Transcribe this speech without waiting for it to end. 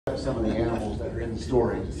some of the animals that are in the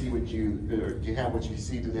story to see what to have what you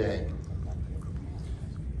see today.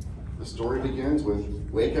 The story begins with,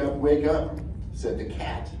 wake up, said the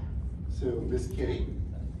cat. So Miss Kitty.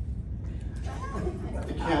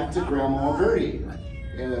 The cat to Grandma Gertie.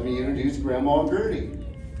 And let me introduce Grandma Gertie.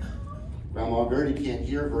 Grandma Gertie can't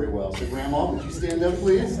hear very well, so Grandma, would you stand up,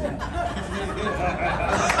 please?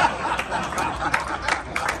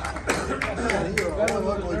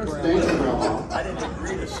 Thank you, Grandma. I didn't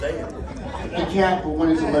agree to say it. The cat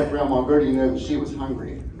wanted to let Grandma Gertie know that she was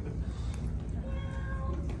hungry.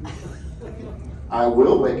 I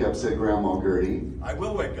will wake up, said Grandma Gertie. I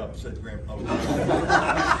will wake up, said Grandpa.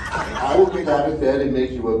 I will get out of bed and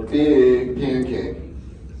make you a big pancake.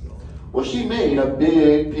 Well, she made a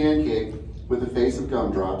big pancake with a face of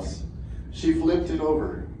gumdrops. She flipped it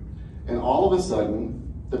over, and all of a sudden,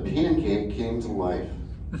 the pancake came to life.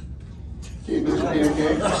 Okay, Mr.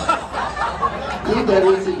 Pancake. He that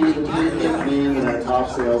is to be the Pancake Man and our top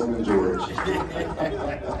salesman, George.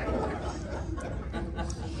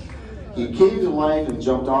 He came to life and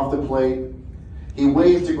jumped off the plate. He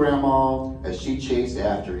waved to Grandma as she chased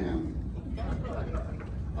after him.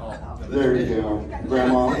 There you go.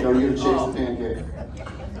 Grandma, are you going to chase the pancake?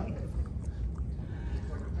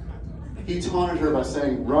 He taunted her by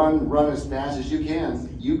saying, run as fast as you can.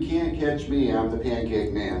 You can't catch me, I'm the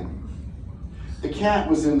Pancake Man. The cat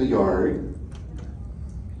was in the yard,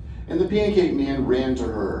 and the Pancake Man ran to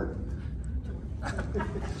her.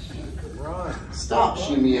 Stop,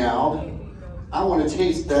 she meowed. I want to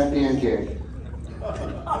taste that pancake.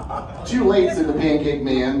 Too late, said the Pancake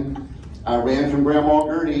Man. I ran from Grandma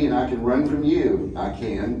Gertie, and I can run from you. I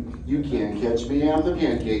can. You can't catch me, I'm the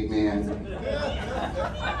Pancake Man.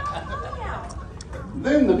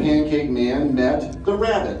 Then the Pancake Man met the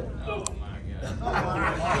rabbit.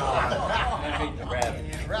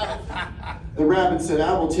 The rabbit said,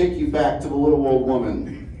 I will take you back to the little old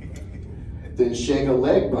woman. Then shake a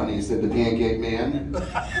leg, Bunny, said the Pancake Man.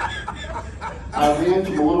 I ran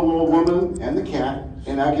from the little old woman and the cat,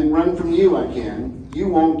 and I can run from you, I can. You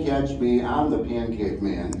won't catch me, I'm the Pancake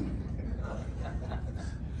Man.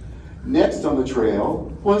 Next on the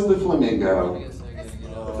trail was the flamingo.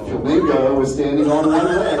 The flamingo was standing on one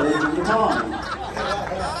leg in the pond.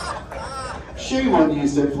 Shame on you,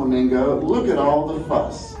 said Flamingo. Look at all the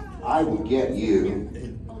fuss. I will get you.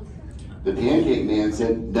 The Pancake Man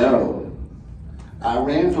said, no. I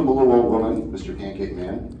ran from the little old woman, Mr. Pancake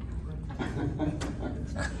Man,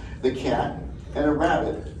 the cat, and a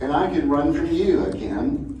rabbit, and I can run from you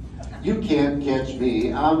again. You can't catch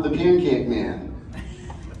me, I'm the Pancake Man.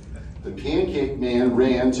 The Pancake Man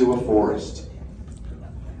ran to a forest.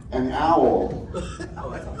 An owl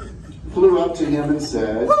flew up to him and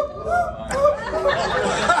said,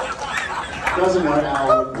 doesn't our owl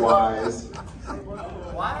look wise?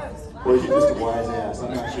 Wise? Or is he just a wise ass?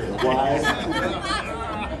 I'm not sure. Wise?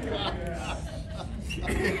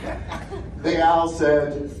 The owl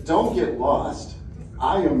said, don't get lost.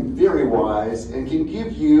 I am very wise and can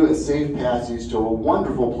give you a safe passage to a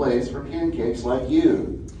wonderful place for pancakes like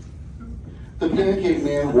you. The Pancake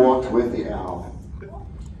Man walked with the owl.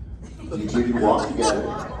 You two can walk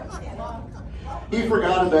together. He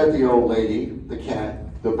forgot about the old lady, the cat,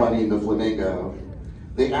 the bunny, and the flamingo.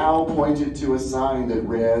 The owl pointed to a sign that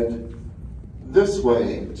read, this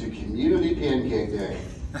way to Community Pancake Day.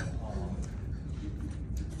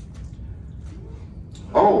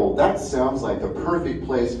 Oh, that sounds like the perfect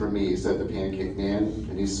place for me, said the Pancake Man,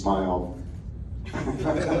 and he smiled.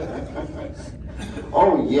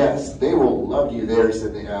 Oh yes, they will love you there,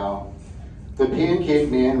 said the owl. The Pancake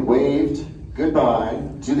Man waved goodbye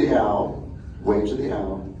to the owl, waved to the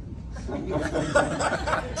owl.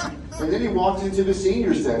 And then he walked into the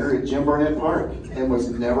senior center at Jim Barnett Park and was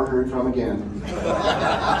never heard from again.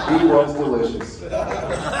 He was delicious.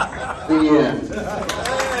 The end.